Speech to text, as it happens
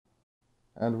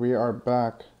And we are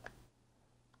back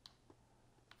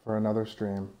for another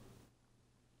stream.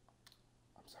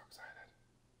 I'm so excited.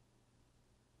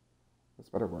 This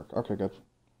better work. Okay, good.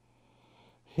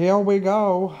 Here we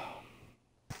go.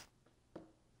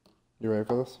 You ready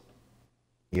for this?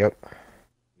 Yep.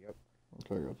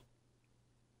 Okay, good.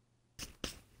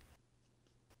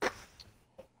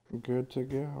 Good to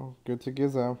go. Good to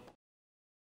gizzo.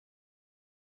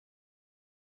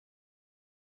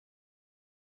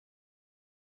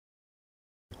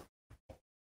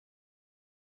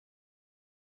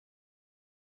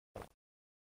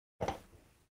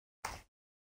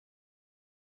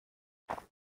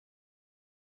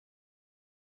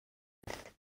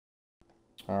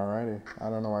 Alrighty. I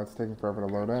don't know why it's taking forever to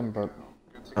load in, but...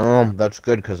 That's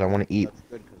good because I want to eat.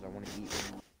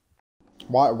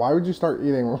 Why would you start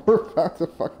eating when we're about to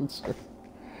fucking stream?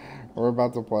 We're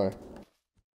about to play.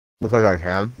 Because I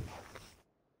can.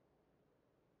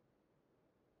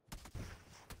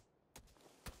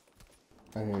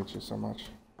 I hate you so much.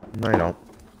 No, I don't.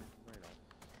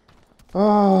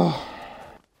 Oh.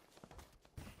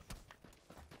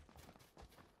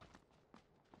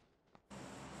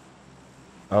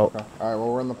 Oh. Okay. Alright,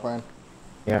 well, we're in the plane.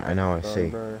 Yeah, I know, I So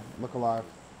see. look alive.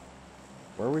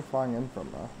 Where are we flying in from,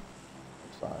 though?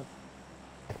 Which side?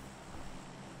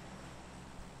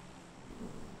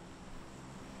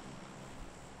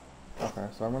 Okay,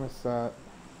 so I'm gonna set...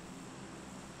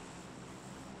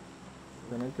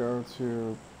 We're gonna go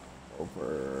to...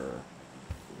 over...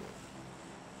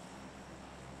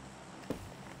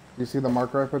 You see the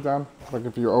marker I put down? Like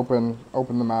if you open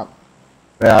the map.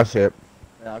 Yeah, I see it.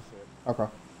 Okay.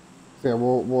 So yeah,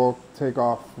 we'll take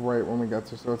off right when we get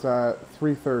to. So it's at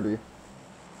 3:30.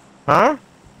 Huh?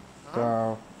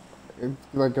 So,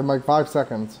 like in like 5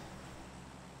 seconds.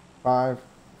 5,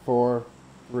 4,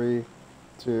 3,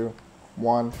 2,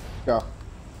 1, go.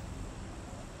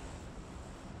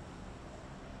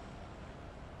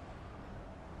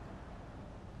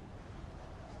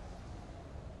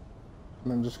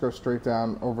 And then just go straight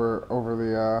down over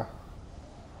the.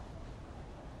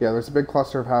 Yeah, there's a big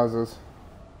cluster of houses.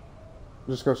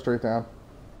 Just go straight down.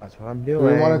 That's what I'm doing.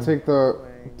 Do we want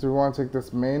to take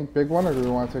this main big one, or do we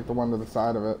want to take the one to the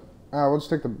side of it? We'll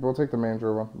take the main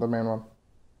one, the main one.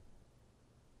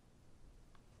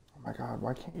 Oh my god,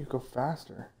 why can't you go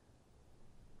faster?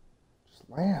 Just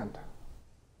land.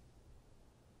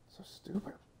 So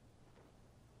stupid.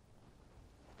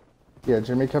 Yeah,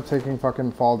 Jimmy kept taking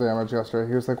fucking fall damage yesterday.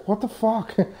 He was like, what the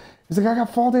fuck? He's like, I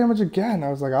got fall damage again. I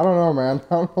was like, I don't know, man.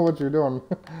 I don't know what you're doing.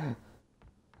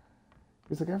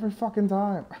 He's like, every fucking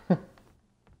time.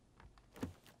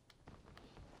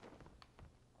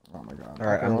 Oh my god.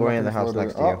 Alright, I'm going in the house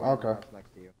next to you. Oh, okay.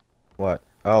 What?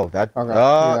 Oh, that... Okay.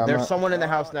 Oh, there's someone in the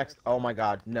house next... Oh my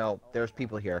god, no. There's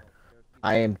people here.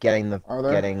 I am getting the... Are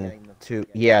there? Getting to...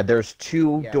 Yeah, there's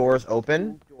two doors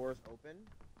open.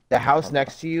 The house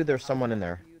next to you, there's someone in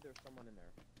there.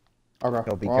 Okay.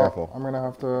 So be careful. I'm gonna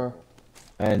have to...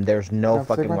 And there's no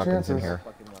fucking my weapons in chances. here.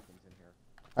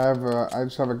 I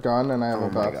just have a gun and I have a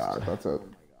vest. God. That's it.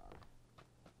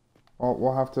 Well,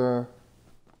 we'll have to...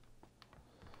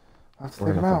 Let's We're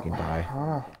take him gonna out. fucking die. I don't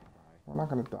know. We're not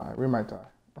gonna die. We might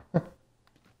die.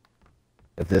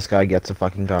 If this guy gets a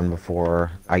fucking gun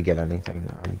before I get anything,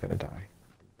 I'm gonna die.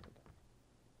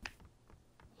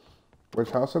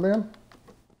 Which house are they in?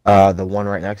 The one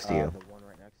right next to you.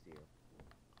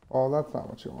 Oh, that's not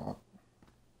what you want.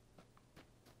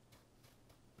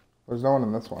 There's no one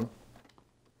in this one.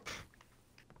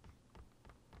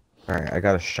 Alright, I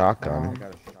got a shotgun.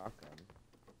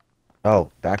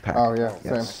 Oh, backpack. Oh, yeah,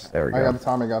 yes, same. there we go. I got a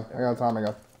Tommy gun.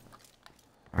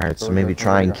 Alright, so maybe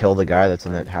try and kill the guy that's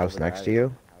in that house next to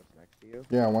you?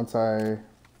 Yeah, once I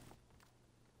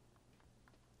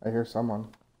hear someone.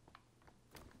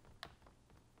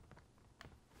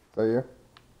 Is that you?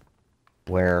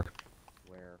 Where?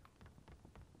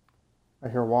 I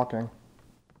hear walking.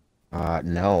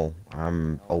 No.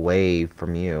 I'm away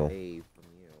from you.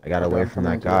 I got Okay, away I'm from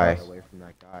coming that into your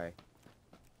guy. house.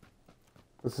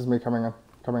 This is me coming in.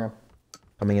 Coming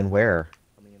in where?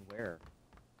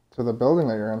 To the building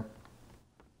that you're in.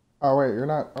 Oh, wait, you're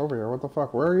not over here. What the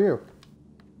fuck? Where are you?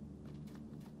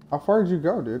 How far did you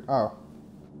go, dude? Oh.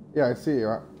 Yeah, I see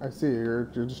you. I see you.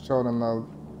 You're just chilling in the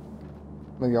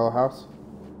yellow house.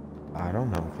 I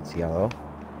don't know if it's yellow.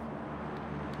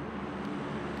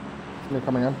 It's me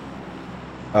coming in.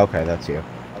 Okay, that's you.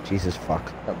 Jesus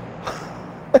fuck. Yep.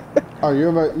 Oh,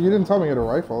 you didn't tell me you had a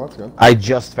rifle. That's good. I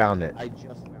just found it.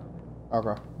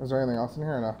 Okay. Is there anything else in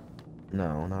here or no?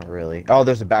 No, not really. Oh,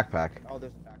 there's a backpack.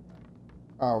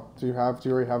 Oh, do you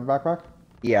already have a backpack?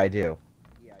 Yeah, I do.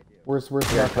 Where's the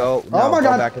Here, backpack? go. Oh No, my go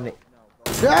god! back in the...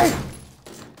 Jay!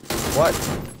 What?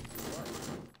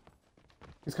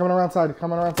 He's coming around side. He's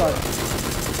coming around side.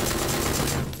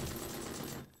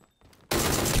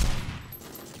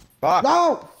 Fuck!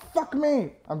 No! Fuck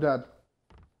me! I'm dead.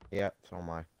 Yeah, so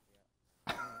am I.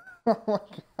 Oh my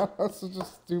god, that's such a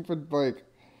stupid, like...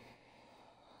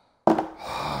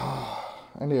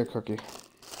 I need a cookie.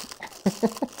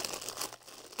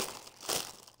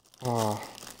 Oh,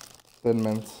 Thin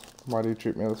Mints. Why do you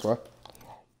treat me this way?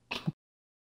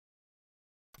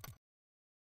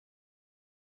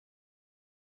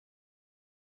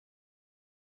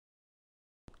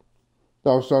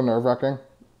 That was so nerve-wracking.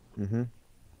 Mm-hmm.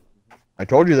 I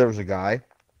told you there was a guy.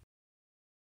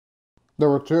 There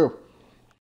were two.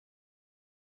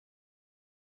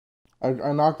 I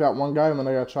knocked out one guy and then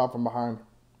I got shot from behind.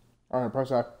 Alright,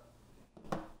 press A.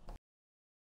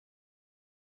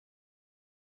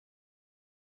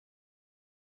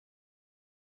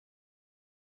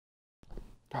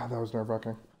 God, that was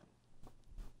nerve-wracking.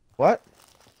 What?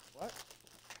 I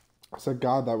said,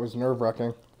 God, that was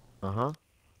nerve-wracking. Uh-huh.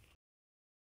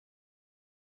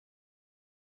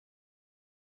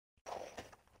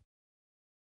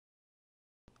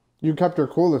 You kept your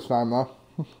cool this time, though.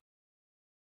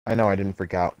 I know, I didn't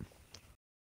freak out.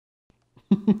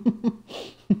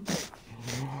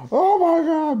 Oh my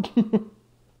god!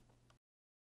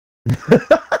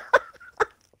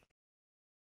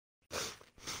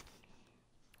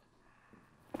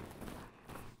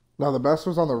 No, the best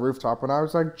was on the rooftop when I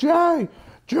was like, Jay!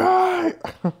 Jay!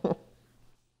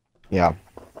 Yeah.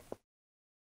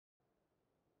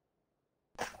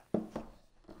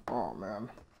 Oh, man.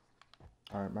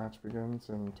 Alright, match begins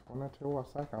in 22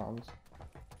 seconds.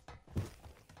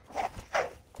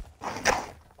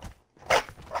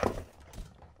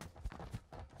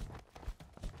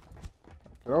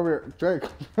 Get over here. Jake.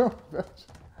 Bitch.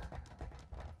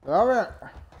 Get over here.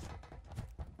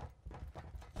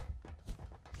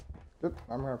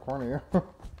 I'm gonna corner you.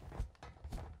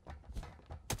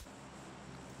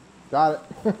 Got it.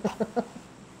 I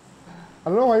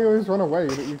don't know why you always run away.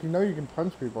 You know you can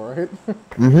punch people, right?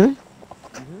 Mm-hmm.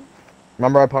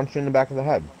 Remember I punched you in the back of the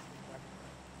head.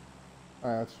 Oh,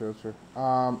 yeah, that's true, that's true.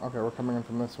 Okay, we're coming in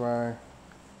from this way.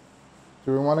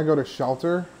 Do we want to go to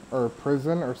shelter or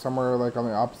prison or somewhere like on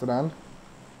the opposite end?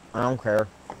 I don't care.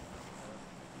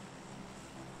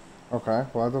 Okay,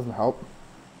 well that doesn't help.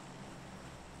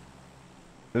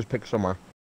 Just pick somewhere.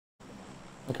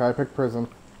 Okay, I picked prison.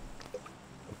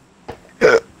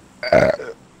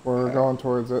 We're going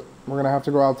towards it. We're gonna have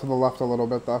to go out to the left a little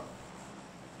bit though.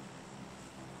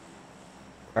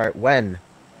 Alright, when?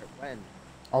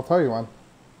 I'll tell you when.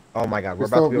 Oh my god, We we're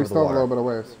about to be over the still have a water. little bit of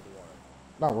ways.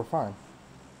 No, we're fine.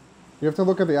 You have to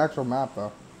look at the actual map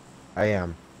though. I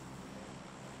am.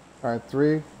 Alright,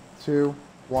 3, 2,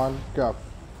 1, go.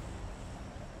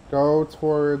 Go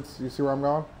towards, you see where I'm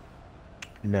going?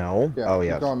 No. Yeah, Oh, keep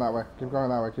yes. going that way. Keep going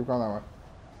that way. Keep going that way.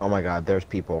 Oh my god, there's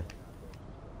people.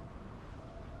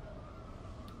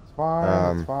 It's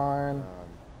fine, it's fine.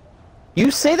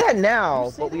 You say that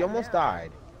now, but we almost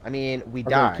died. I mean, we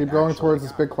died. Keep going actually. towards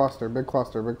this big cluster, big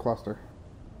cluster, big cluster.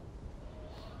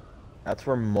 That's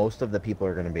where most of the people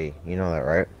are going to be. You know that,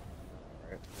 right?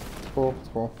 It's cool, it's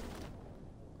cool.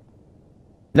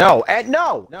 No,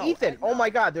 no, Ethan, oh my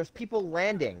god, there's people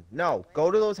landing. No,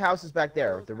 go to those houses back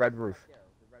there with the red roof.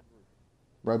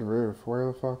 Red roof, where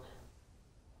the fuck?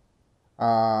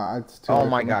 It's too Oh late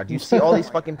my for god, me. you see all these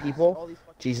fucking people?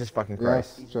 Jesus fucking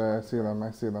Christ. Yes, Jay, I see them,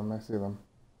 I see them, I see them.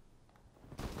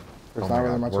 There's Oh not my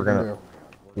really God, much we're you can gonna- do.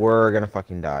 We're gonna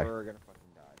fucking die.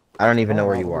 I don't even know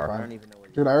where you We'll be are. fine.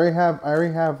 Dude, I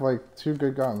already have like 2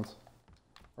 good guns.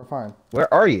 We're fine.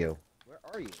 Where are you?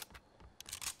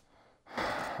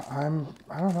 I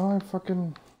don't know, I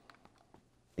fucking...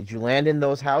 Did you land in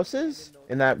those houses?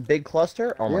 In that big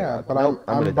cluster? Oh my yeah, god. but Nope,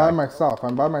 I'm gonna by die. myself.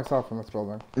 I'm by myself in this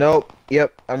building. Nope,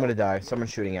 yep, I'm gonna die.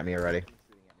 Someone's shooting at me already.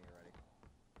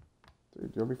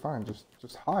 Dude, you'll be fine.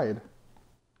 Just hide.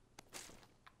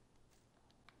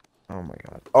 Oh my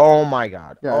god. Oh my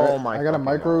god. Yeah, oh my I got a fucking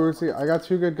micro god. Uzi. I got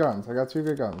 2 good guns. I got 2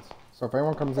 good guns. So if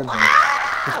anyone comes in here,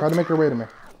 just try to make your way to me.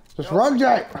 Just run,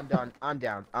 Jay! I'm done. I'm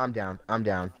down. I'm down. I'm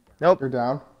down. Nope. You're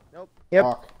down? Yep.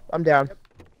 Fuck. I'm down.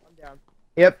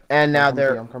 Yep. And now I'm coming to you,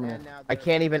 they're. I'm coming in.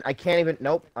 I can't even.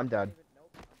 Nope. I'm done.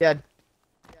 Dead.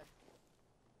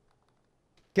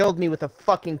 Killed me with a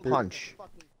fucking punch.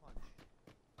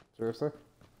 Seriously?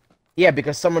 Yeah,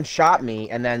 because someone shot me,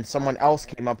 and then someone else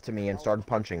came up to me and started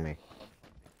punching me.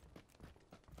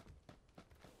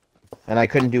 And I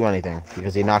couldn't do anything,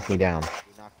 because he knocked me down.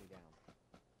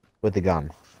 With the gun.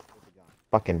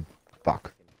 Fucking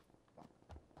fuck.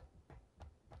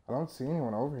 I don't see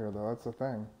anyone over here, though. That's the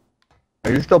thing.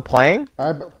 Are you still playing?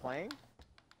 Yeah,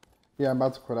 I'm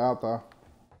about to quit out though.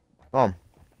 Oh.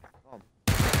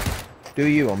 Do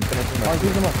you? I'm finishing Oh,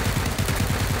 keep them up.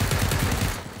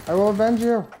 I will avenge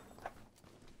you.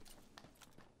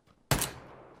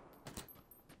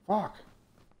 Fuck.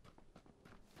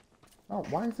 Oh,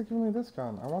 why is it giving me this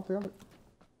gun? I want the other.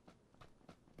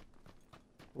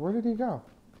 Where did he go?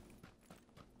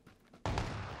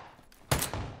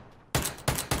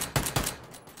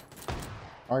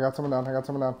 Oh, I got someone down. I got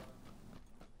someone down.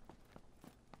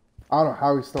 I don't know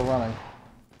how he's still running.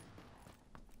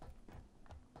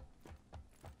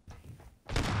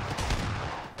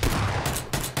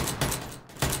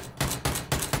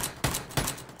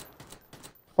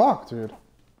 Fuck, dude.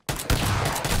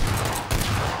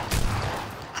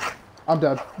 I'm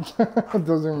dead. It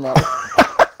doesn't even matter.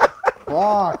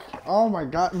 Fuck. Oh my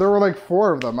god. There were like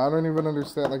 4 of them. I don't even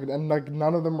understand. Like, and like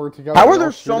none of them were together. How are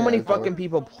there so many fucking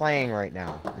people playing right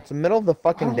now? It's the middle of the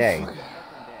fucking day.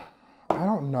 I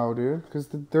don't know, dude. Because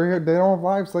they don't have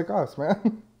lives like us,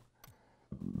 man.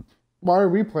 Why are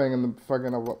we playing in the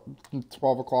fucking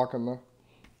 12 o'clock on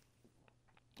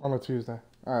a Tuesday?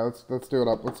 All right, let's do it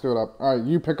up. Let's do it up. All right,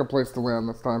 you pick a place to land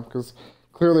this time, because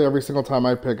clearly every single time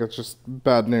I pick, it's just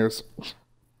bad news.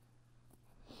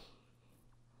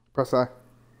 Press I.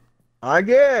 I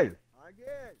did.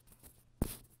 Oh,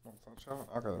 it's not showing?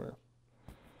 Okay, there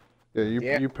we go.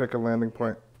 Yeah, you pick a landing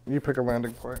point. You pick a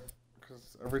landing point.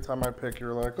 Because every time I pick,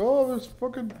 you're like, oh, there's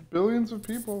fucking billions of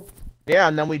people. Yeah,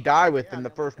 and then we die within the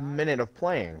first minute of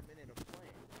playing.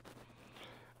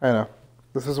 I know.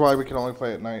 This is why we can only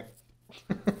play at night.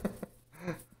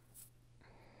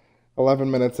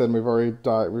 11 minutes in, we've already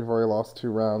died. We've already lost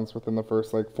 2 rounds within the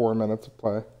first like 4 minutes of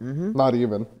play. Not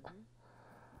even.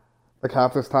 Like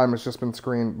half this time has just been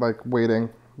screened, like waiting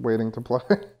to play.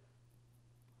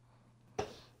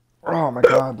 Oh my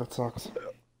god, that sucks.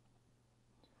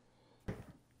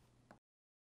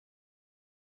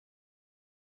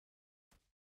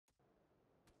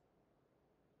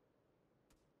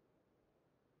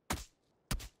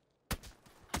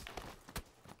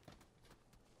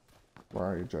 Where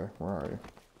are you, Jay? Where are you?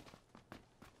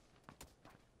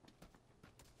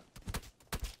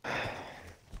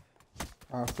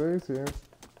 I see you.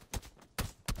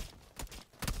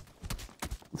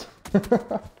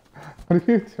 What are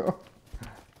you doing?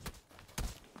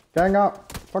 Gang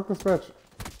up! Fuck this bitch.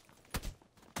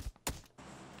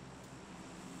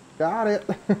 Got it!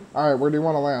 Alright, where do you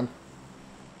want to land?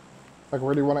 Like,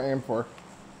 where do you want to aim for?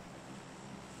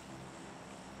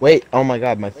 Wait, oh my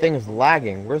god, my thing is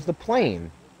lagging. Where's the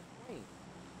plane?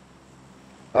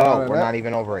 Oh, we're not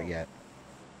even over it yet.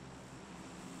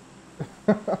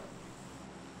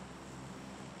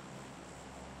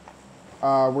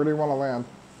 Where do you want to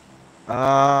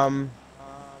land?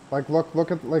 Like,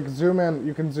 look at, like, zoom in.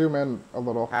 You can zoom in a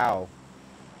little. How?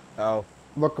 Oh.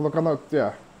 Look on the,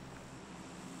 yeah.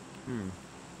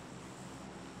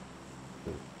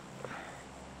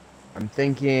 I'm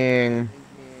thinking...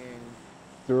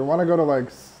 Do we want to go to, like,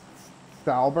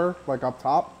 Stalber, like, up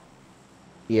top?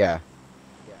 Yeah.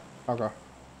 Okay.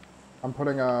 I'm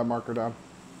putting a marker down.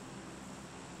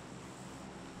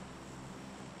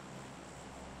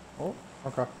 Oh,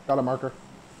 okay. Got a marker.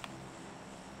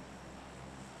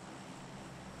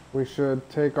 We should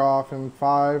take off in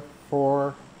 5,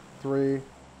 4, 3,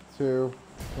 2,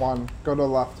 1. Go to the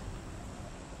left.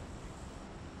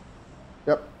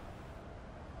 Yep.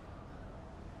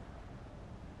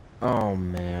 Oh,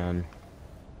 man.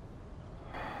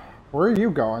 Where are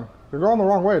you going? You're going the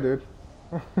wrong way, dude.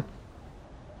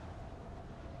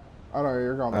 Oh no,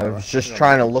 you're going the right way. I was just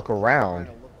trying to look around.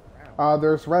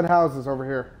 There's red houses over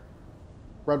here.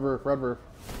 Red roof, red roof.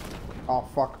 Oh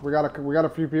fuck, we got a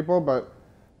few people, but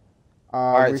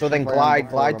alright, so then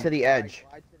glide to the edge.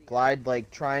 Glide,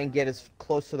 like, try and get as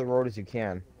close to the road as you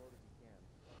can.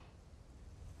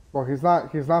 Well, he's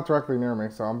not directly near me,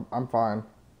 so I'm fine.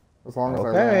 As long as I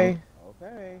land.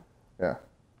 Okay. Yeah.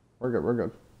 We're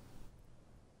good.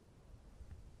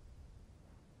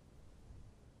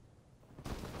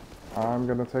 I'm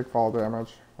gonna take fall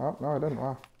damage. Oh, no I didn't,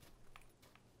 wow.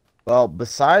 Well,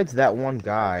 besides that one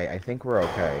guy, I think we're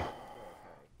okay.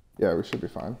 Yeah, we should be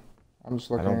fine. I'm just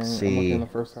looking, I'm looking in the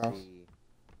first house.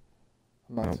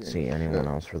 I don't see anyone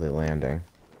else really landing.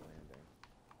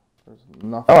 There's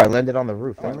nothing. Oh, I landed on the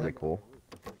roof. That's pretty cool.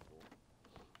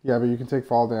 Yeah, but you can take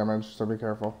fall damage, so be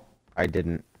careful. I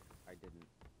didn't.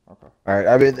 Okay. Alright,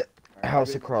 I'm in the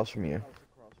house across from you.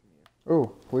 Ooh,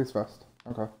 police vest.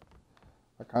 Okay.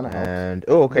 That kind of helps. And,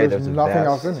 oh, okay, there's nothing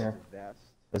else in here.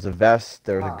 There's a vest,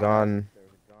 there's a gun.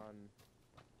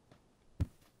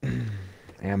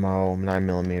 Ammo,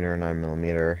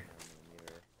 9mm.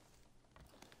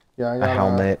 Yeah, I A got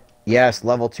helmet. Yes,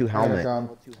 level 2 I got a helmet. gun.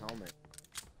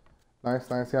 Nice,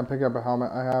 nice. Yeah, I'm picking up a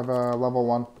helmet. I have level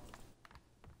 1.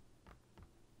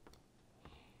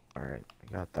 Alright,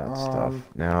 I got that stuff.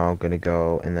 Now I'm gonna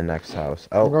go in the next house.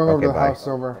 Oh, I'm going over okay, to the bye. house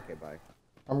over. Okay, bye.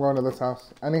 I'm going to this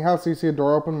house. Any house you see a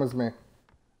door open was me.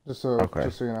 Just so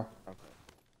you know.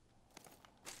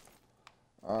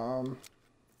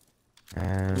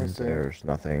 And Let me see. there's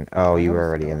nothing. Oh, you were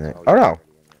already in it. Oh no.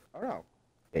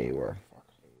 Yeah, you were.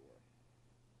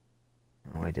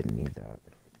 Oh, I didn't need that.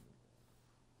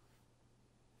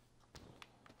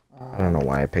 I don't know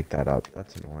why I picked that up.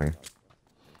 That's annoying.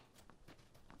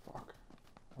 Fuck.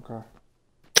 Okay.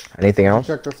 Anything else?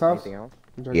 Check this house. Yeah.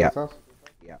 This house?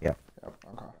 Yep. Yep.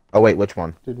 Okay. Oh wait, which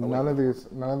one? Dude, none of these.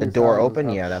 The door open?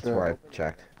 Yeah, that's where I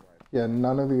checked. Yeah,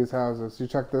 none of these houses. You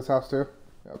checked this house too?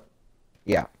 Yep.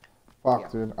 Yeah.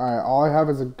 Fuck, dude. Alright, all I have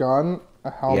is a gun,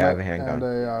 a helmet, Yeah, I have a handgun. and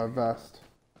a vest.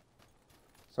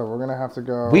 So we're gonna have to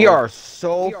go... We are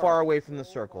so far away from the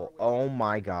circle. Oh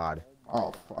my god.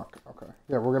 Oh, fuck. Okay.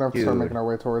 Yeah, we're gonna have to start making our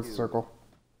way towards the circle.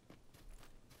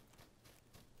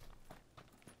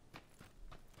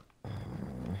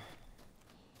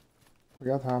 We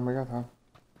got time, we got time.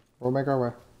 We'll make our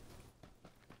way.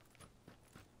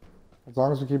 As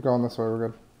long as we keep going this way, we're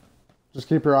good. Just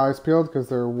keep your eyes peeled, because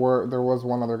there was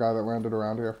one other guy that landed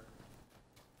around here.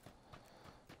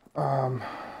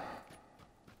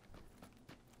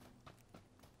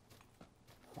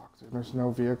 Fuck, dude, there's no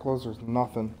vehicles, there's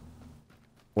nothing.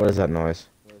 What is that noise?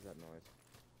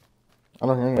 I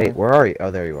don't hear anything. Wait, where are you?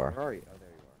 Oh, there you are.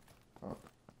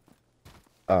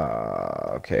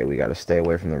 Okay, we gotta stay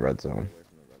away from the red zone.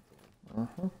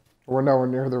 We're nowhere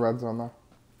near the red zone, though.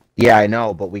 Yeah, I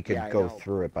know, but we could go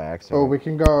through it by accident. Oh, we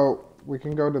can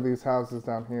go to these houses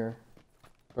down here.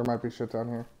 There might be shit down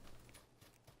here.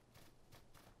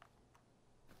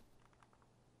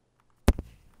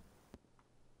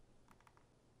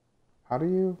 How do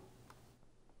you...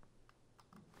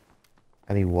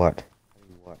 How do you what?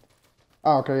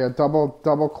 Oh, okay, yeah,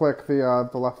 double click the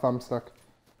left thumbstick.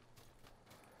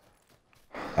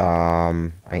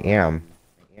 I am.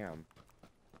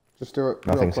 Just do it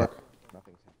real quick.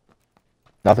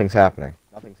 Nothing's happening.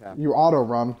 You auto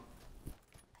run.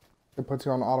 It puts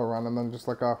you on auto run, and then just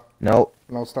let go. Nope.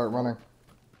 And it'll start running.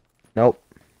 Nope.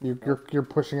 You're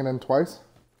pushing it in twice.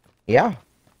 Yeah.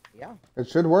 It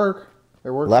should work.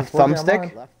 It works. Left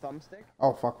thumbstick?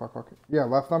 Oh fuck. Yeah,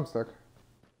 left thumbstick.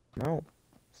 No,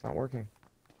 it's not working.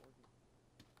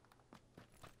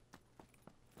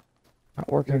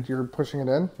 Not working. You're pushing it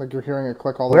in, like you're hearing it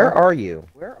click all the way. way.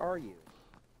 Where are you?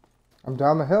 I'm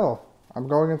down the hill. I'm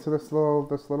going into this little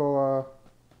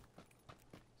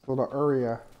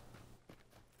area.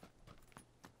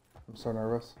 I'm so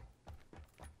nervous.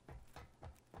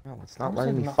 No, it's not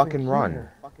letting me fucking run.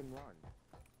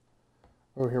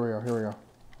 Oh, here we go.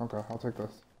 Okay, I'll take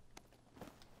this.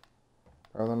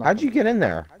 How'd you get in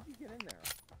there?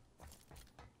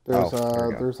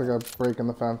 There's like a break in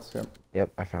the fence.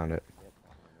 Yep, I found it.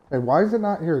 Hey, why is it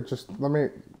not here? Just let me,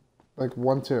 like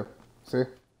 1, 2. See?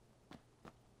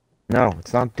 No,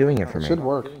 it's not doing it for me. It should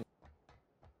work.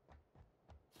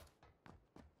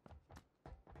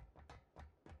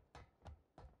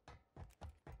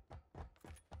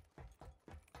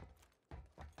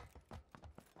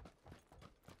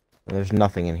 There's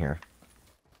nothing in here.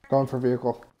 Going for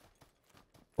vehicle.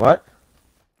 What?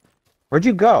 Where'd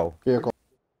you go? Vehicle.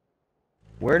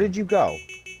 Where did you go?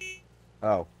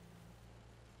 Oh.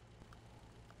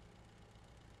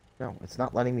 No, it's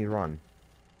not letting me run.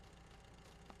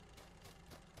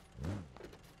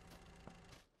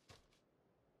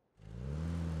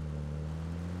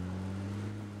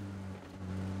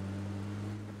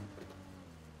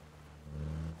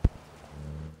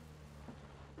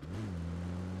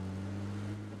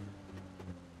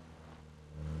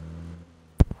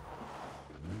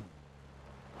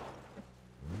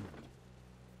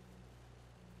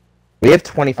 We have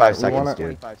 25 seconds,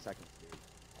 dude.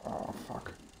 Oh,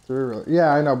 fuck. Do we really?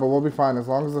 Yeah, I know, but we'll be fine as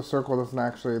long as the circle doesn't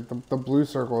actually... The blue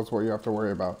circle is what you have to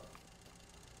worry about.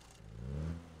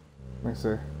 Let me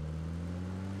see.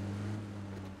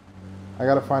 I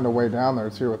gotta find a way down there,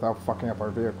 too, without fucking up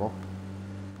our vehicle.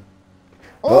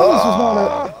 Oh, this is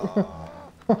not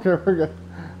it! Okay, we're good.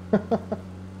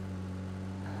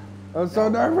 That's so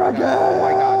nerve-wracking! Oh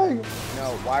my god.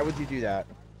 No, why would you do that?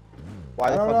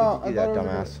 Why the fuck did you do that,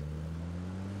 dumbass?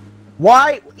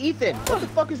 Why? Ethan, what the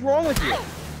fuck is wrong with you?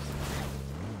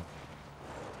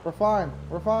 We're fine.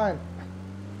 We're fine.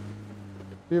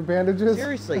 Do you have bandages?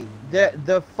 Seriously,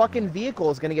 the fucking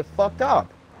vehicle is gonna get fucked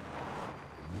up.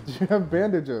 Do you have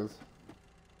bandages?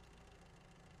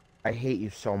 I hate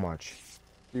you so much.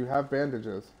 Do you have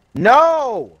bandages?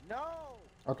 No! No!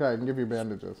 Okay, I can give you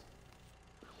bandages.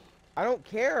 I don't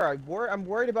care. I'm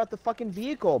worried about the fucking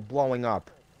vehicle blowing up.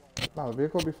 No, the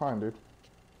vehicle will be fine, dude.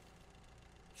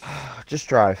 Just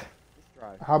drive.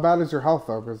 How bad is your health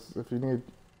though? Because if you need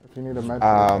a med kit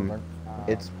or something.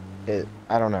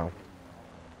 I don't know.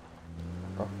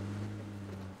 Oh.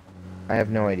 I have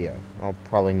no idea. I'll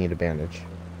probably need a bandage.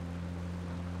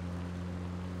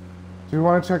 Do you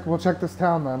want to check? We'll check this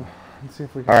town then and see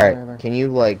if we can All find right. anything. Can you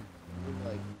like?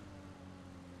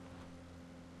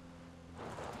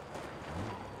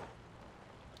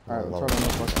 All right, let's run in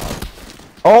this one.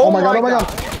 Oh my god! Oh my god!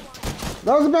 god!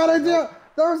 That was a bad idea.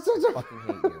 That was such a. Fucking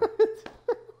hate you.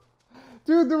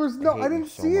 Dude, there was no. I didn't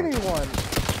so see much. anyone.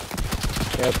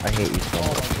 Yep, I hate you so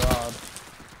much. Oh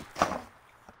my god.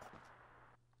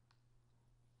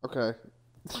 Okay.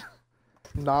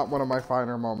 Not one of my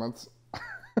finer moments.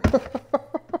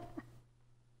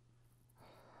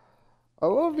 I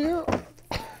love you.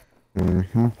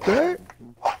 Okay.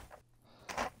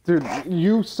 Dude,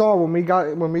 you saw when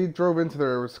we drove into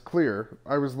there, it was clear.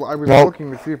 I was Nope.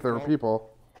 looking to see if there were people.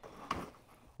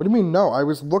 What do you mean no? I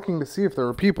was looking to see if there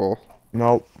were people.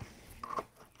 Nope.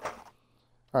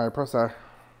 All right, press A.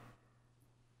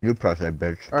 You press that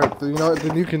bitch. All right, you know what?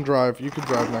 Then you can drive. You can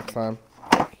drive next time.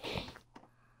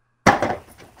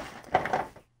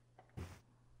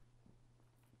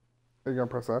 Are you gonna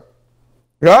press A?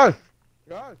 Yes.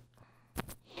 Yes.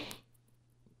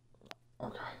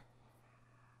 Okay.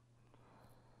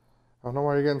 I don't know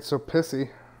why you're getting so pissy.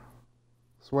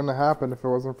 This wouldn't have happened if it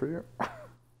wasn't for you. I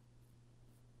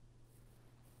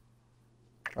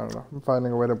don't know. I'm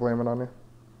finding a way to blame it on you.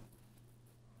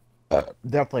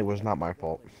 Definitely was not my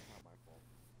fault.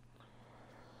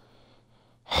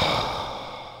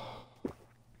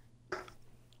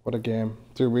 What a game.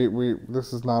 Dude, we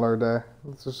this is not our day.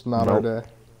 This is not our day.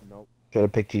 Nope. Should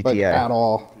have picked GTA. Like, at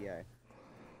all.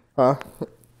 Huh?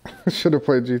 Should have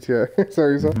played GTA.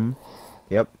 Sorry, you said?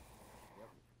 Yep.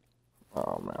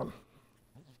 Oh, man.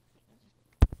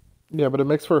 Yeah, but it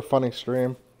makes for a funny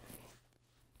stream.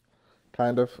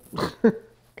 Kind of.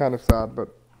 Kind of sad,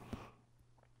 but...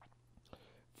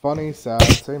 Funny, sad,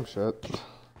 same shit.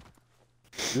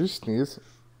 Did you sneeze?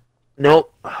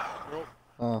 Nope.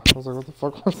 Oh, I was like, what the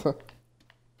fuck was that?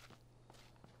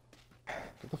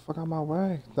 Get the fuck out of my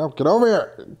way. No, get over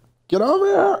here! Get over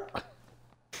here!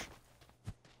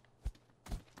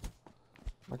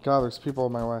 My god, there's people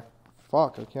in my way.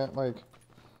 Fuck, I can't, like...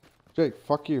 Jake,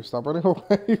 fuck you. Stop running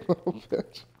away, you little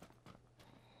bitch.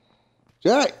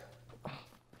 Jake!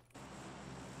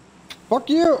 Fuck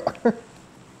you!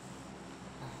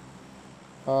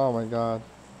 Oh my god.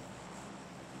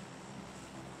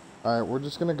 Alright, we're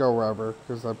just gonna go wherever,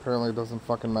 because apparently it doesn't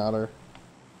fucking matter.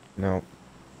 No.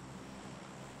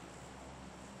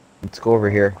 Let's go over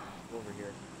here.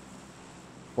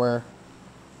 Where?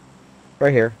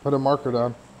 Right here. Put a marker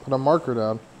down. Put a marker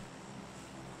down.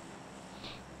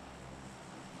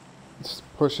 Just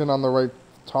push in on the right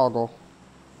toggle.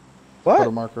 What? Put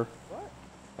a marker.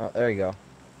 Oh, there you go.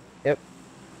 Yep.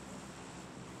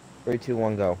 3, 2,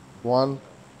 1, go. 1.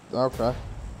 Okay.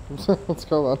 Let's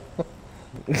go then.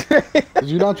 Did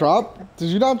you not drop? Did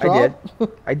you not drop? I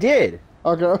did. I did.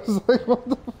 Okay, I was like, what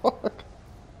the fuck?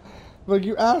 Like,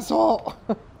 you asshole!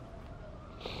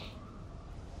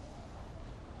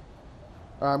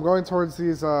 I'm going towards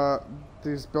these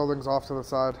buildings off to the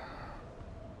side.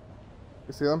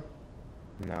 You see them?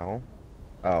 No.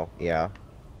 Oh, yeah.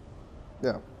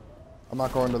 Yeah. I'm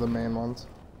not going to the main ones.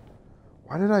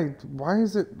 Why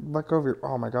is it let go of your...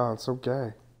 Oh my god, it's so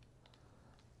gay.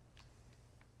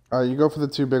 Alright, you go for the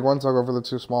 2 big ones, I'll go for the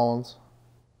 2 small ones.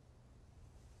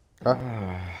 Okay?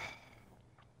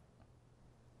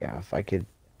 Yeah, if I could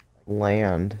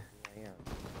land.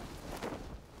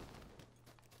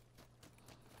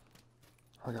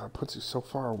 Oh my god, it puts you so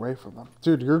far away from them.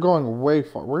 Dude, you're going way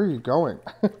far. Where are you going?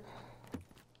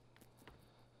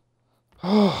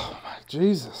 Oh my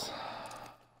Jesus.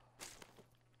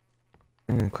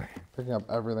 Okay. Picking up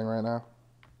everything right now.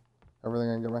 Everything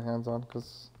I can get my hands on,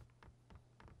 because...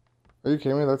 Are you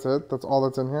kidding me? That's it? That's all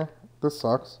that's in here? This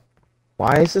sucks.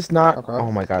 Why is this not? Okay.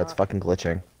 Oh my god, it's fucking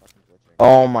glitching.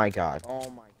 Oh my god.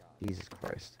 Jesus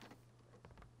Christ.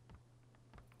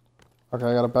 Okay,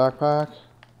 I got a backpack.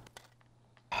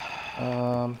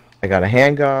 I got a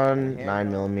handgun,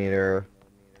 9mm.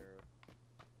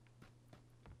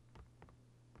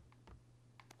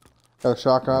 Got a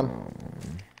shotgun.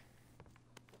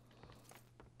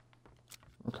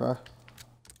 Okay.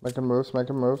 Making moves,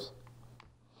 making moves.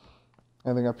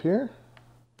 Anything up here?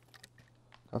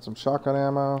 Got some shotgun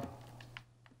ammo.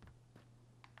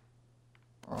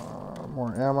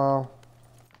 More ammo.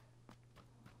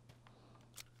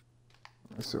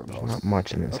 Let's see what There's else. not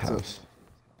much in this That's house.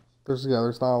 There's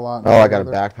not a lot. Oh, I got a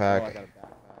backpack.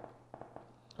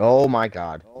 Oh my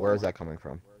god. Where is that coming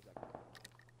from?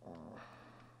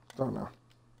 Don't know.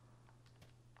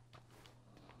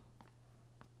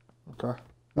 Okay.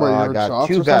 Oh, Wait, you I heard got shots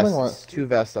two or something? vests. What? Two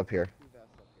vests up here.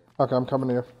 Okay, I'm coming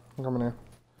to you. I'm coming to you.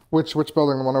 Which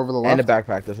building? The one over the And left?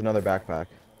 a backpack. There's another backpack.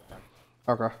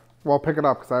 Okay. Well, pick it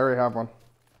up because I already have one.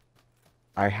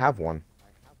 I have one.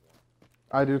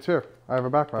 I do too. I have a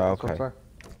backpack. That's what I'm Okay. saying.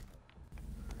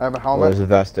 I have a Well, helmet. there's a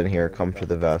vest in here. Come to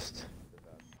the vest.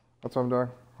 That's what I'm doing.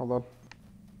 Hold on.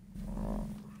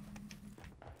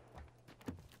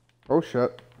 Oh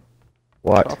shit.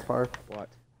 What? Shots fired. What?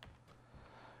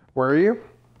 Where are you?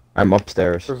 I'm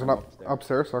upstairs. There's an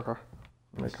upstairs? Okay.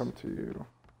 Let me come to you.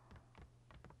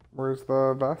 Where's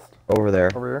the vest? Over there.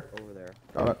 Over here? Over there.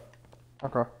 Got it.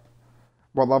 Okay.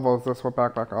 What level is this? What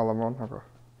backpack? Oh, level 1? Okay.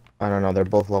 I don't know. They're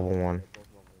both level 1.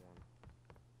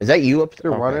 Is that you up?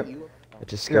 Dude, why okay. It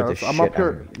just scared the I'm shit up here.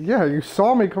 out of me. Yeah, you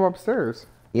saw me come upstairs.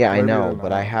 Yeah, I Maybe you know, didn't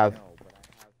but I have...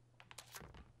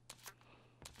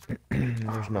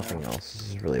 There's nothing else. This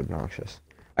is really obnoxious.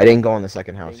 I didn't go in the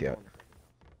second house yet.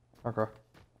 Okay.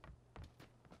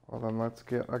 Well, then let's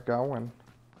get a going.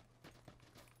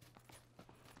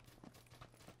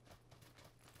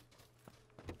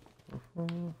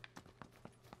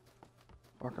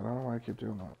 Fuck, I don't know why I keep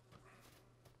doing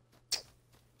that.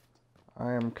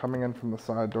 I am coming in from the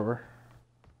side door.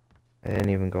 I didn't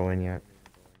even go in yet.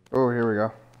 Oh, here we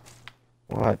go.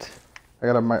 What? I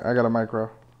got a micro.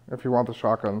 If you want the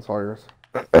shotgun, it's all yours.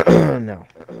 No.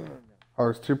 Oh,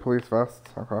 there's 2 police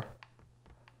vests. Okay.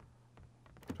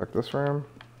 Check this room.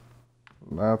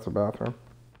 That's a bathroom.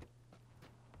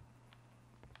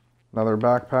 Another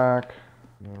backpack.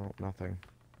 No, nothing.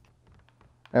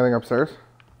 Anything upstairs?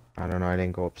 I don't know. I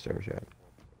didn't go upstairs yet.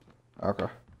 Okay.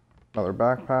 Another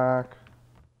backpack.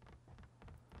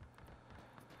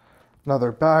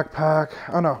 Another backpack.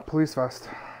 Oh no, police vest.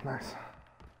 Nice.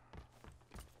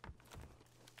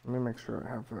 Let me make sure I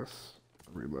have this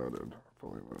reloaded,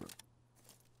 fully loaded.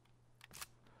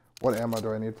 What ammo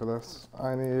do I need for this?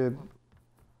 I need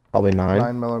Probably 9.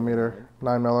 9mm.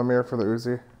 9mm for the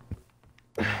Uzi.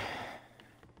 Let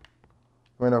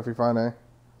me know if you find any.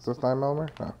 Is this 9mm?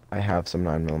 No. I have some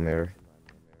 9mm.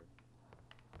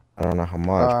 I don't know how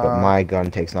much, but my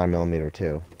gun takes 9mm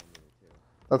too.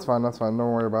 That's fine, that's fine.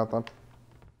 Don't worry about that.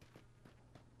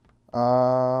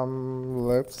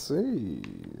 Let's see.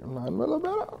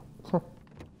 9mm. Alright,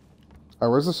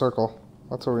 where's the circle?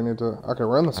 That's what we need to... Okay,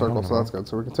 we're in the circle, so that's good.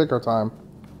 So we can take our time.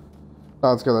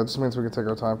 No, that's good. That just means we can take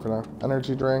our time for now.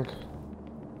 Energy drink.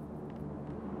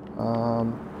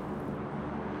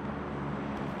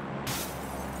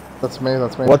 That's me,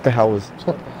 that's me. What the hell was...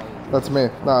 That's me.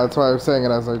 No, that's why I was saying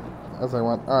it as I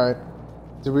went. Alright.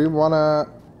 Do we wanna...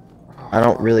 I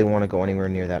don't really want to go anywhere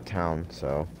near that town,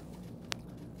 so...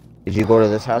 Did you go to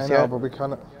this house I know, yet? but we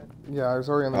kinda... Yeah, I was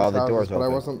already in these the houses, door's but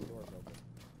open.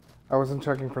 I wasn't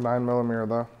checking for 9mm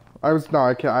though.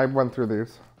 I went through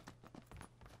these.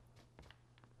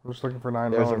 I'm just looking for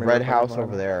 9mm. There's a red house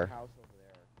over there.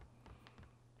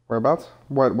 Whereabouts?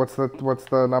 What's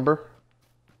the number?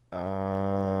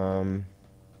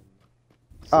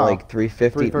 It's like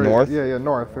 350 north? Yeah,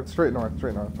 north. It's straight north,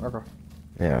 Okay.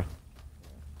 Yeah.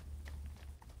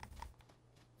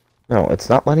 No, it's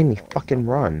not letting me fucking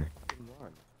run.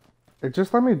 It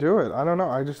just let me do it. I don't know.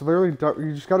 I just literally...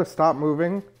 You just gotta stop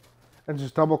moving and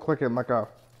just double click it and let go.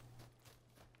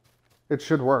 It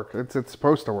should work. It's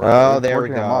supposed to work. Oh, it's there we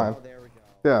go. on mine.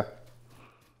 Yeah.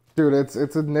 Dude, it's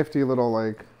a nifty little,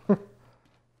 like...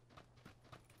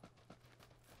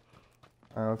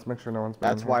 let's make sure no one's been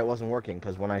That's why it wasn't working,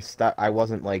 because when I stopped, I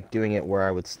wasn't, like, doing it where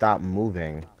I would stop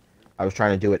moving. I was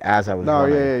trying to do it as I was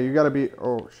running. Yeah, you gotta be...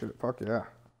 Oh, shit. Fuck yeah.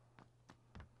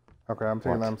 Okay, I'm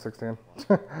taking the M16.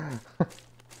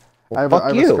 I have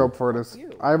a scope for it.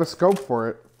 I have a scope for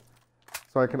it,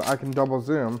 so I can double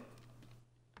zoom.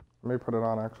 Let me put it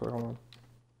on, actually. Hold on.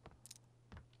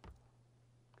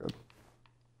 Good.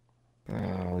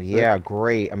 Oh, yeah,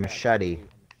 great. A machete.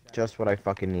 Just what I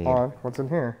fucking need. Hold on. What's in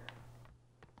here?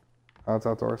 Oh, it's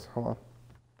outdoors. Hold on.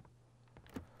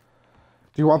 Do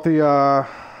you want the,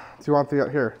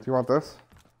 here, do you want this?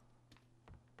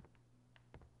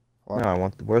 No, I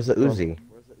want, where's the Uzi?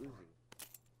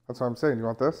 That's what I'm saying. Do you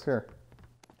want this? Here.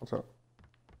 What's up?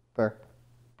 There.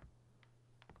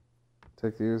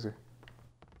 Take the Uzi.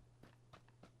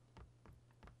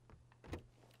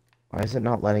 Why is it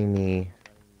not letting me...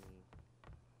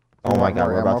 Oh my god,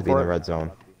 we're about to be in the red zone.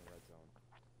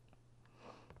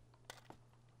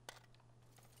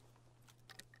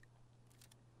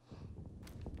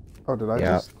 Oh, did I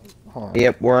just... Hold on.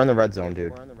 Yep, we're on the red zone,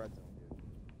 dude.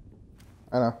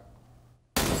 I know.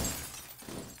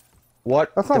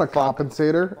 What? That's not a fuck?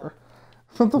 compensator.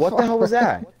 What the hell was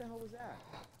that?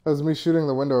 That was me shooting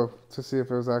the window to see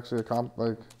if it was actually a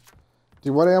like.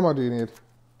 Dude, what ammo do you need?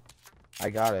 I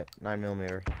got it.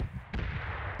 9mm.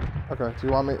 Okay. Do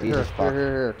you want me Jesus fuck.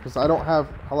 here? Because I don't have.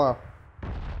 Hello.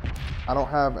 I don't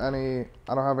have any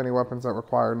weapons that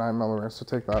require 9mm. So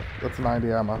take that. That's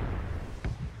 90 ammo.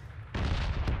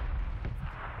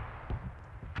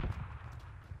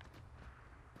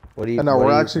 What do you? And no,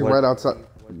 we're actually right outside.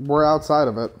 We're outside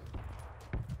of it.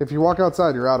 If you walk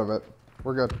outside, you're out of it.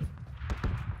 We're good.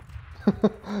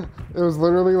 It was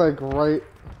literally like right.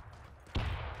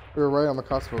 We were right on the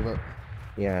cusp of it.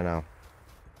 Yeah, I know.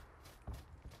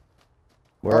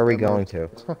 Where are we going to?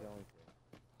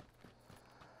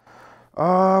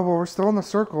 Well, we're still in the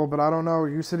circle, but I don't know.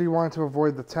 You said you wanted to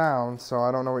avoid the town, so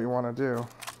I don't know what you want to do.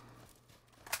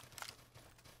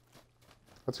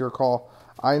 That's your call.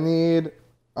 I need,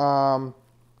 do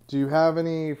you have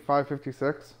any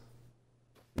 5.56?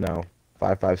 No.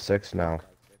 5.56? No.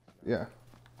 Yeah.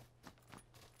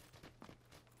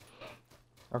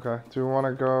 Okay. Do you want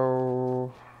to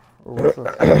go... What's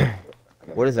this?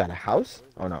 What is that, a house?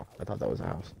 Oh, no. I thought that was a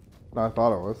house. No, I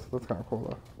thought it was. That's kind of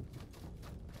cool,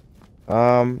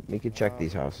 though. We could check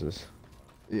these houses.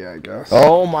 Yeah, I guess.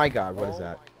 Oh, my God. What is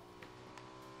that?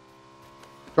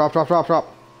 Drop.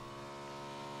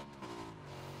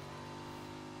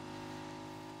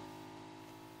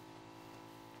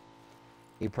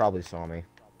 He probably saw me.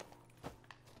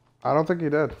 I don't think he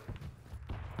did.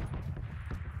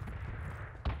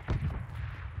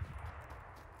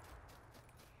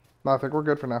 No, I think we're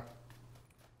good for now.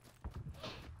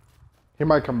 He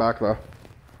might come back, though.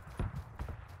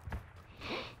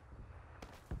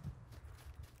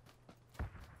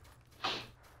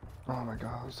 Oh my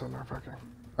god, I'm so nerve-wracking.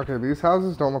 Okay, these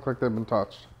houses don't look like they've been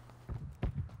touched.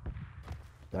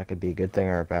 That could be a good thing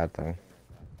or a bad thing.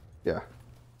 Yeah.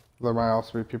 There might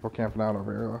also be people camping out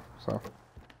over here, though, so...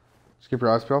 Just keep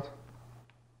your eyes peeled.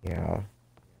 Yeah.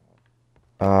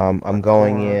 I'm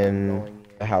going in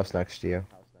the house next to you.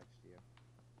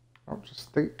 Oh, just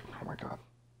stay... Oh my god.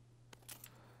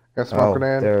 Got a smoke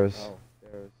grenade. There's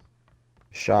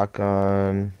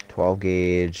shotgun, 12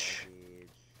 gauge,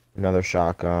 another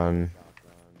shotgun.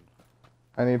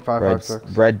 I need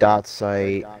 5.56. Red dot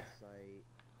sight. I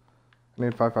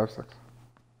need 5.56.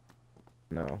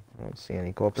 No, I don't see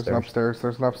any. Go upstairs.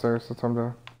 There's an upstairs. That's what I'm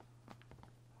doing.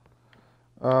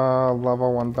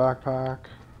 Level 1 backpack.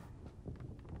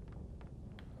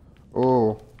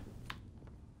 Ooh.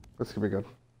 This could be good.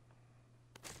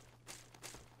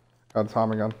 Got a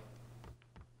Tommy gun.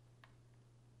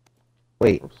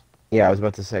 Wait. Oops. Yeah, I was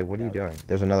about to say, what are you doing?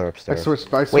 There's another upstairs. I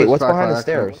switched Wait, what's back behind by the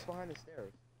accident.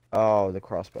 stairs? Oh, the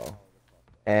crossbow.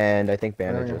 And I think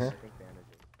bandages.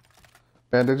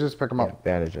 Bandages, pick them Yeah, up.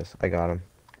 bandages. I got them.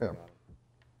 Yeah.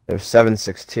 There's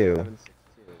 7.62.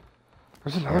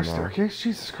 There's another staircase?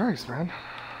 Jesus Christ, man.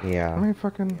 Yeah. I mean,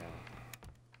 fucking...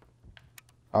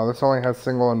 Oh, this only has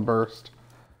single and burst.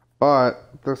 But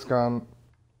this gun...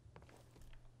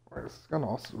 Where's this gun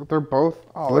also? They're both...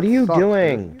 Oh, what are you sucks,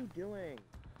 doing? dude.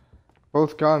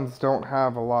 Both guns don't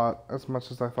have a lot, as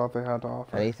much as I thought they had to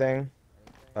offer. Anything?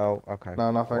 Oh, okay.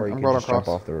 No, nothing. Or you I'm can going just across.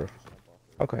 jump off the roof.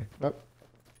 Okay. Yep.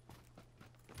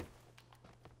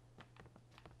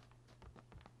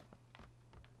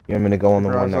 You want me to go on the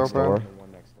Your one eyes next open. door?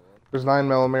 There's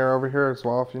 9mm over here as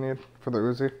well if you need, for the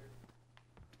Uzi.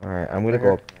 Alright, I'm gonna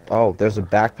go up. Oh, there's a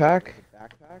backpack?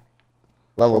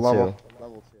 Level 2.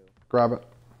 Grab it.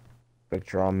 Quick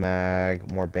draw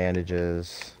mag, more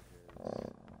bandages.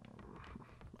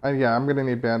 Yeah, I'm gonna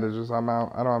need bandages. I'm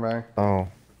out. I don't have any. Oh.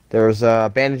 There's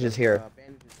bandages here.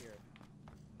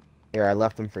 Here, I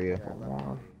left them for you. Hold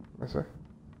on. Let me see.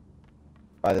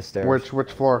 By the stairs.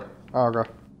 Which floor? Oh, okay.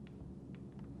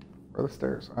 Where are the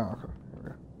stairs? Oh, okay. Here we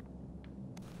go.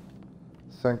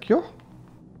 Thank you.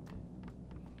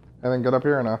 And then get up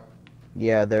here now.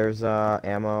 Yeah, there's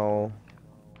ammo.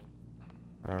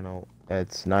 I don't know.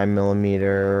 It's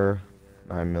 9mm.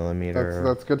 9mm.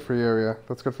 That's good for you, yeah.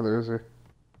 That's good for the Uzi.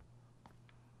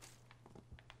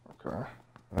 Okay.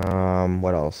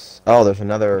 What else? Oh, there's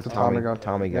another Tommy gun.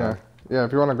 Tommy gun. Yeah,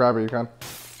 if you want to grab it, you can.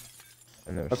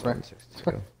 And there's That's me.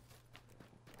 7.62.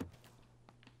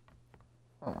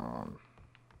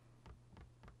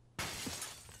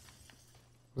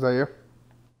 Is that you?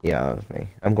 Yeah, that was me.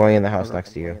 I'm going in the house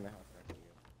next to you.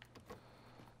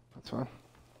 That's fine.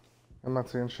 I'm not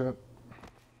seeing shit.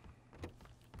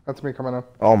 That's me coming in.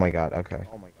 Oh my god, okay.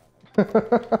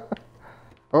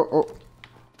 Oh.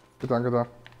 Good down.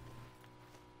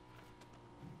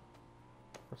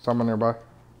 There's someone nearby.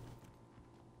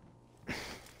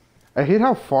 I hate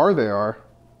how far they are.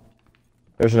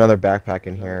 There's another backpack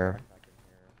in here.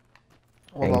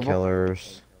 What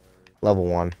Painkillers. Level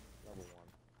 1.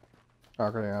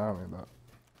 Okay, yeah, I don't need that.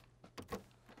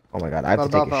 Oh my god, I have to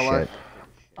take a shit. Life.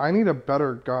 I need a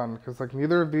better gun, because like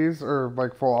neither of these are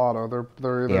like full auto.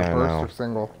 They're either burst or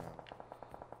single.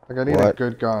 Like I need a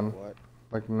good gun.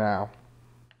 Like now.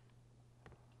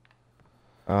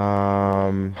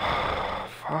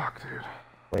 Fuck, dude.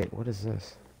 Wait, what is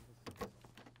this?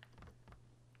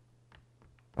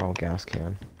 Oh, gas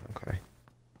can. Okay.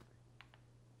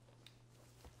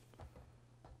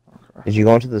 Did you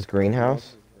go into this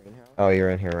greenhouse? Oh, you're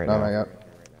in here right now. No, not yet.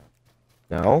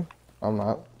 No? I'm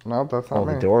not. No, that's not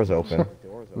me. Oh, the door's open.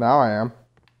 Now I am.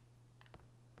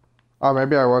 Oh,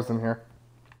 maybe I was in here.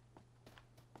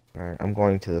 Alright, I'm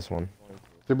going to this one.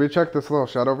 Did we check this little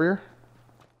shed over here?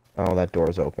 Oh, that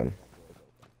door's open.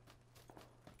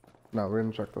 No, we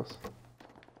didn't check this.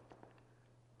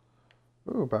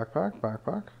 Ooh, backpack,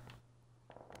 backpack.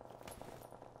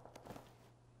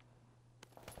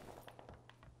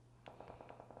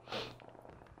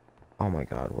 Oh my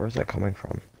god, where's that coming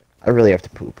from? I really have to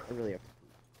poop.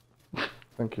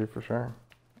 Thank you for sharing.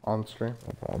 On stream.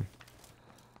 No problem.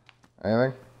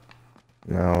 Anything?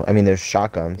 No, I mean there's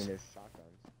shotguns.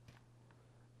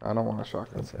 I don't want a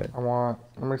shotgun. That's it. I want...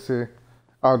 Let me see.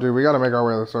 Oh, dude, we gotta make our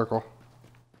way to the circle.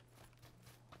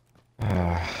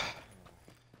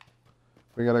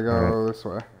 We gotta go this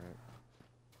way.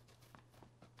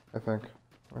 I think.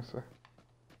 Let me see.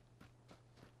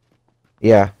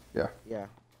 Yeah. Yeah.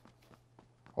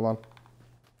 Hold on.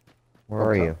 Where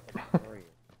are you?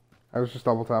 I was just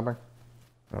double tapping.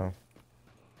 Oh.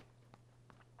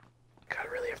 God, I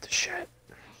really have to shit.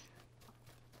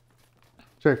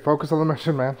 Jake, focus on the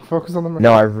mission, man. Focus on the mission.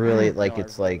 No, I really, like,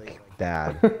 it's, like,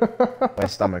 bad. My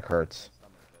stomach hurts.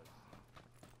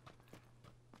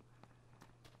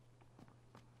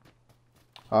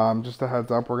 Just a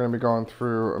heads up, we're going to be going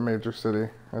through a major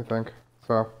city, I think.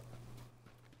 So,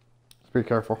 just be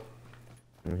careful.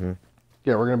 Mm-hmm.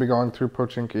 Yeah, we're going to be going through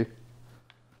Pochinki.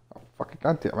 Oh, fucking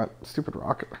goddammit. Stupid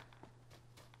rocket.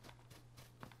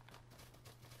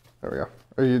 There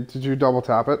we go. Did you double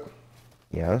tap it?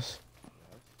 Yes.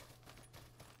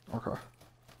 Okay.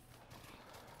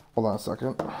 Hold on a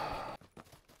second.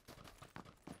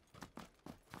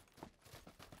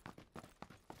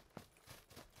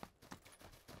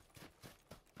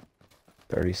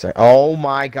 Oh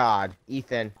my god,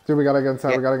 Ethan. Dude, we gotta get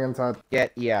inside, we gotta get inside.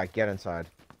 Get inside.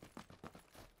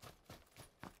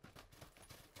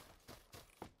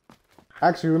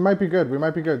 Actually, we might be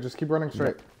good, Just keep running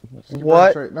straight. Just keep what?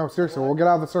 running straight. No, seriously, we'll get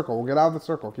out of the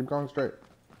circle, Keep going straight.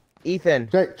 Ethan.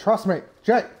 Jake, trust me.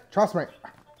 Trust me.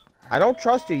 I don't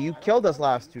trust you. You killed us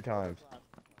last 2 times.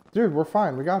 Dude, we're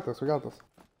fine. We got this.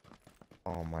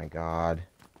 Oh my god.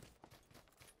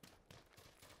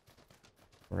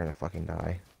 We're gonna fucking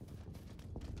die.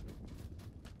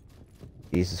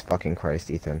 Jesus fucking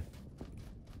Christ, Ethan.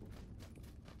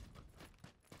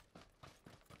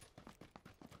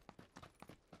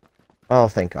 Oh,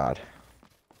 thank God.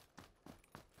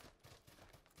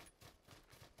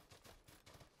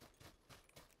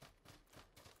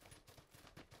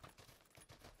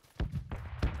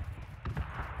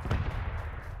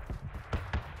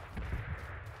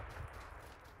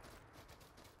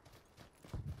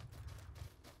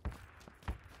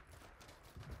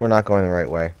 We're not going the right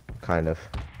way, kind of.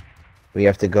 We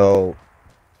have to go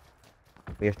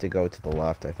to the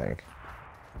left, I think.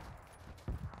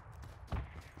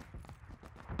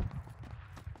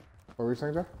 What were you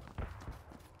saying, Jeff?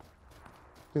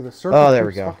 Dude, the circle. Oh, there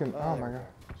we go. Fucking, oh my god.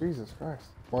 Jesus Christ.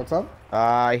 What's up?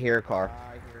 I hear a car.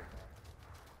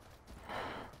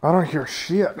 I don't hear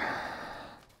shit.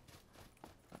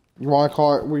 You want to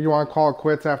call it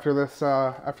quits after this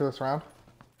round?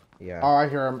 Yeah. Oh, I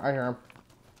hear him.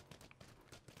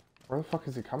 Where the fuck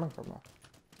is he coming from,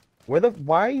 though?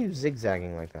 Why are you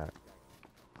zigzagging like that?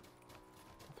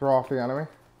 Throw off the enemy.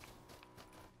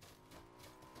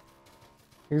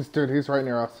 Dude, he's right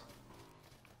near us.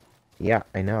 Yeah,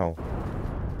 I know.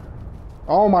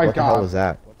 Oh my god. What the hell was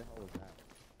that?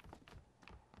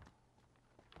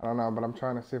 I don't know, but I'm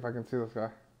trying to see if I can see this guy.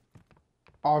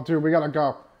 Oh, dude, we gotta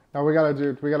go. No, we gotta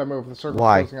move. The circle's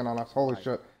closing in on us. Holy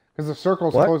shit. Because the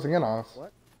circle's closing in on us.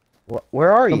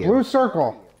 Where are you? The blue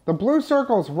circle. The blue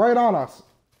circle's right on us.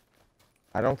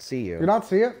 I don't see you. You not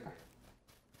see it?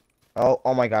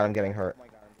 Oh my god, I'm getting hurt.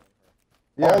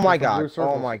 Yeah, oh my god.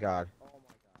 Oh my god.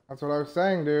 That's what I was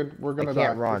saying, dude. We're gonna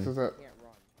die. Run. This is it.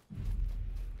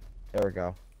 There we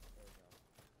go.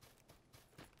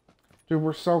 Dude,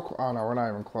 we're so oh no, we're not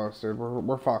even close, dude.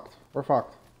 We're fucked. We're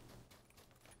fucked.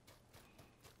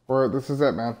 This is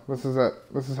it, man. This is it.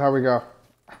 This is how we go.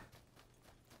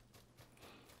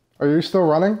 Are you still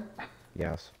running?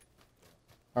 Yes.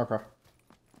 Okay.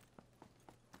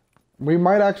 We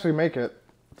might actually make it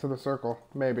to the circle,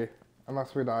 maybe.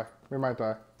 Unless we die. We might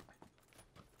die.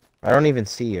 I don't even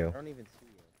see you.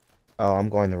 Oh, I'm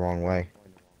going the wrong way.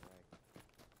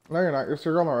 No, you're not. You're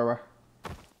still going the right way.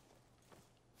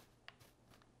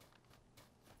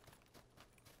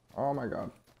 Oh my god.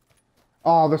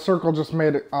 Oh, the circle just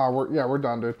made it. Oh, we're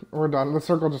done, dude. We're done. The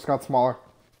circle just got smaller.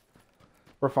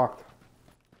 We're fucked.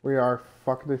 We are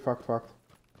fucked.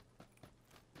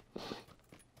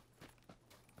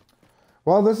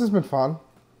 Well, this has been fun.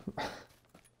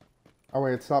 Oh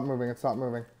wait, it stopped moving. It stopped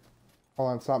moving.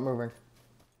 Hold on, stop moving.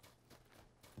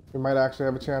 We might actually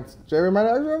have a chance. Jay, we might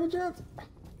actually have a chance.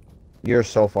 You're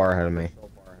so far ahead of me.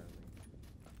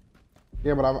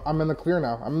 Yeah, but I'm in the clear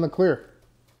now. I'm in the clear.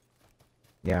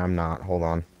 Yeah, I'm not. Hold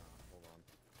on.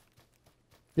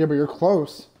 Yeah, but you're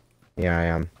close. Yeah, I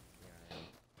am.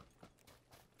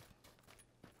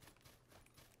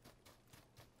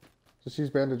 Just use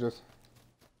bandages.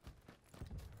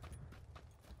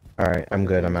 Alright, I'm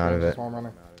good. I'm out of it.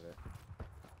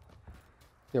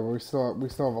 Yeah, but we still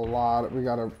have a lot. We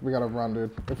gotta run, dude.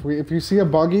 If you see a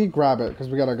buggy, grab it because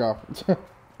we gotta go.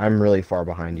 I'm really far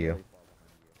behind you.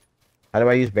 How do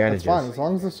I use bandages? That's fine as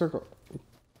long as the circle.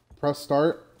 Press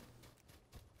start.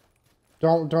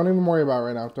 Don't even worry about it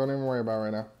right now. Don't even worry about it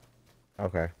right now.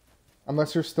 Okay.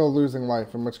 Unless you're still losing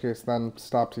life, in which case then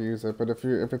stop to use it. But if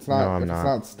it's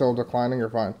not still declining,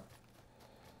 you're fine.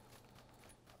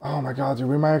 Oh my god, dude,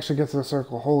 we might actually get to the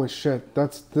circle. Holy shit.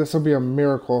 This will be a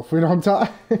miracle if we don't die.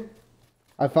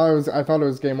 I thought it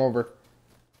was game over.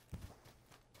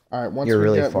 Alright, once you're we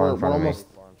really get far in front of me.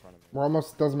 We're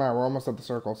almost doesn't matter, we're almost at the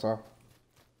circle, so.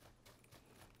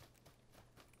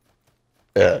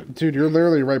 Dude, you're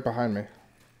literally right behind me.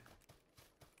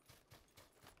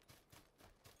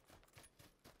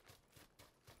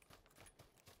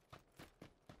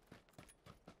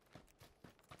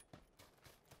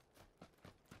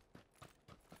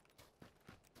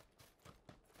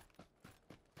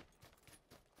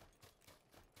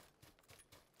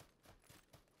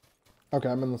 Okay,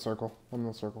 I'm in the circle.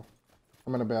 I'm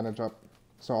gonna bandage up,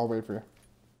 so I'll wait for you.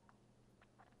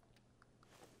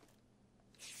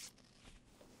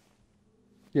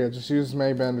 Yeah, just use as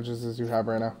many bandages as you have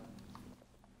right now.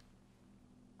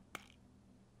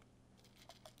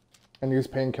 And use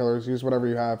painkillers, use whatever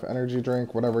you have. Energy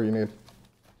drink, whatever you need.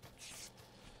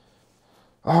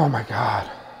 Oh my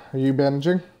god. Are you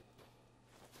bandaging?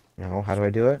 No, how do I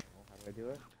do it?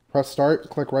 Press start,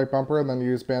 click right bumper, and then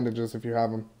use bandages if you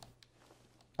have them.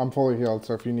 I'm fully healed,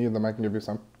 so if you need them, I can give you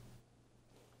some.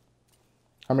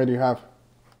 How many do you have?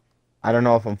 I don't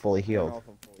know if I'm fully healed.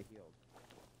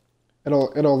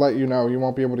 It'll let you know. You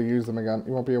won't be able to use them again.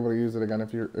 You won't be able to use it again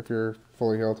if you're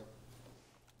fully healed.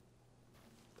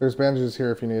 There's bandages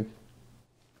here if you need.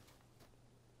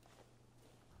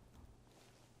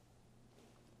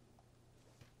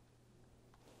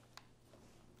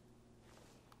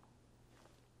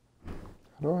 How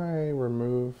do I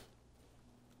remove?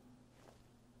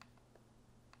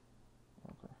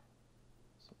 Okay.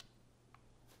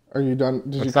 Are you done?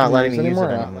 Did It's not letting me use it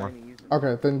anymore? anymore.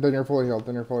 Okay, then you're fully healed.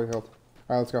 Then you're fully healed.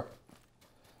 All right, let's go.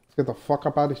 Let's get the fuck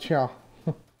up out of here.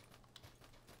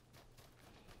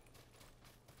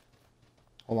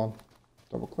 Hold on.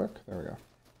 Double click. There we go.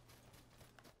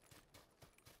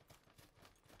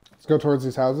 Let's go towards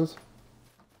these houses.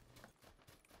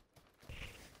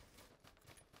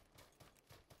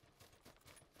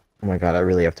 Oh my god, I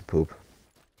really have to poop.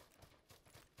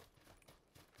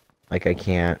 Like I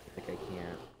can't.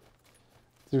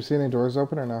 Do you see any doors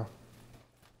open or no?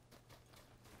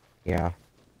 Yeah.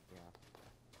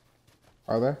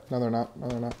 Are they? No, they're not. No,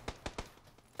 they're not.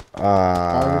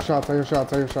 I hear shots. I hear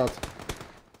shots. I hear shots.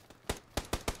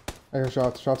 I hear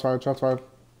shots. Shots fired. Shots fired.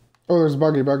 Oh, there's a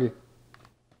buggy.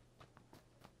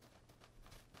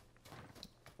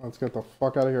 Let's get the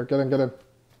fuck out of here. Get in.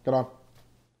 Get on.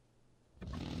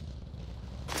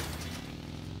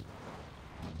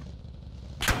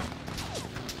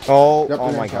 Oh, Yep,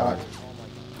 oh my god.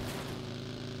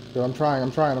 Dude, I'm trying.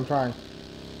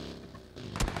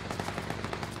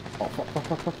 Oh,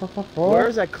 fuck. Where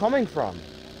is that coming from?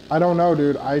 I don't know,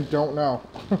 dude. I don't know.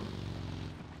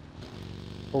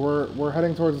 But we're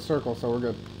heading towards the circle, so we're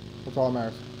good. That's all that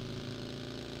matters.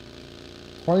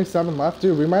 27 left,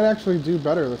 dude. We might actually do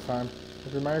better this time.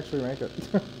 We might actually make it.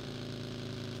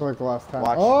 For like the last 10.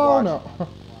 Watch. No.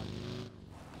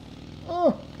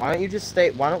 Oh. Why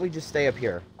don't we just stay up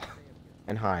here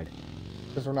and hide?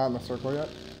 Because we're not in the circle yet.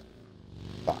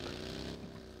 Fuck.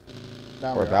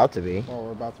 Now We're about to be. Oh,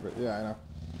 we're about to be. Yeah, I know.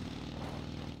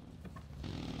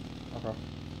 Okay.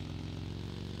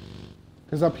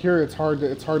 Because up here, it's hard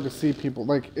to see people.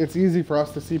 Like, it's easy for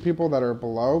us to see people that are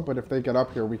below, but if they get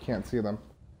up here, we can't see them.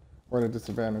 We're at a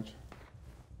disadvantage.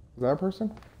 Is that a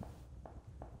person?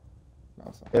 No,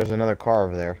 it's not. There's another car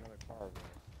over there.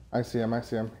 I see him. I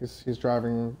see him. He's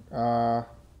driving. Where'd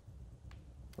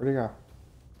he go?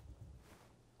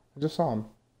 I just saw him.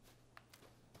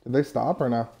 Did they stop or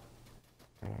no?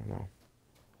 I don't know.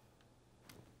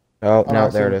 Oh, no,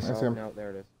 there it is. I see him. No,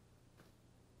 there it is.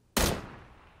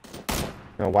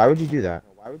 No, why would you do that?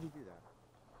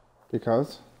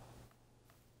 Because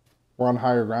we're on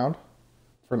higher ground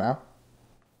for now.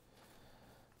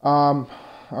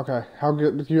 Okay. How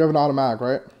good? You have an automatic,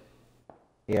 right?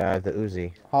 Yeah, I have the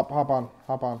Uzi. Hop on,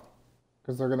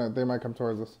 because they might come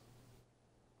towards us.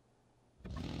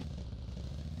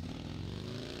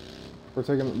 How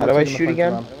do I shoot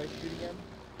again?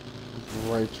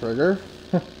 Right trigger.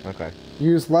 Okay.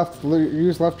 Use left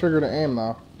trigger to aim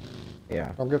though.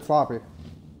 Yeah. Don't get sloppy.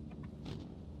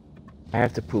 I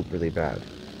have to poop really bad.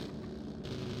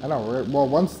 I know. Well,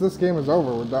 once this game is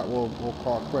over, we'll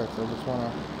call it quits. I just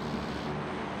wanna.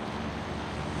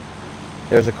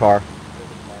 There's a car.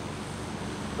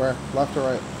 Where? Left or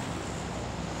right?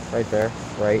 Right there.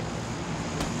 Right.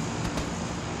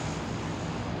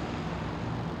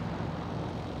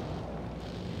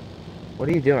 What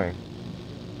are you doing?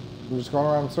 I'm just going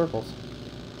around in circles.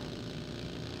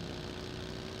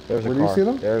 There's a car. Where do you see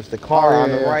them? There's the car on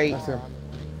the right. I see him.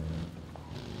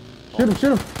 Shoot him!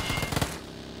 Shoot him!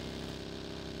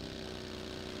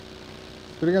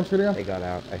 Shoot again! Shoot again! They got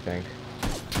out, I think.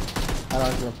 I know.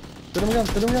 I see him. Shoot him again!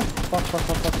 Shoot him again! Fuck!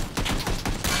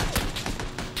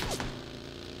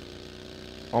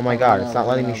 Oh my god! It's not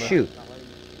letting me shoot.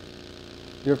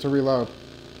 You have to reload.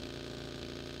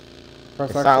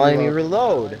 It's not letting me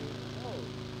reload.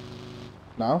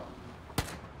 No?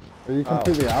 Are you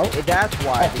completely out? That's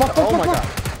why. Oh my god.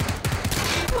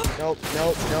 Nope.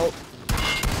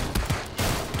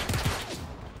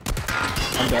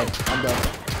 I'm dead.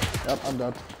 Yep, I'm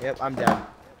dead. Yep, I'm dead.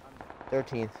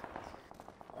 13th.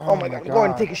 Oh my god, I'm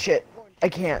going to take a shit. I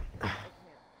can't.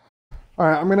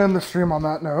 Alright, I'm gonna end the stream on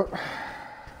that note.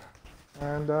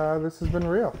 And this has been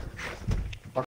real.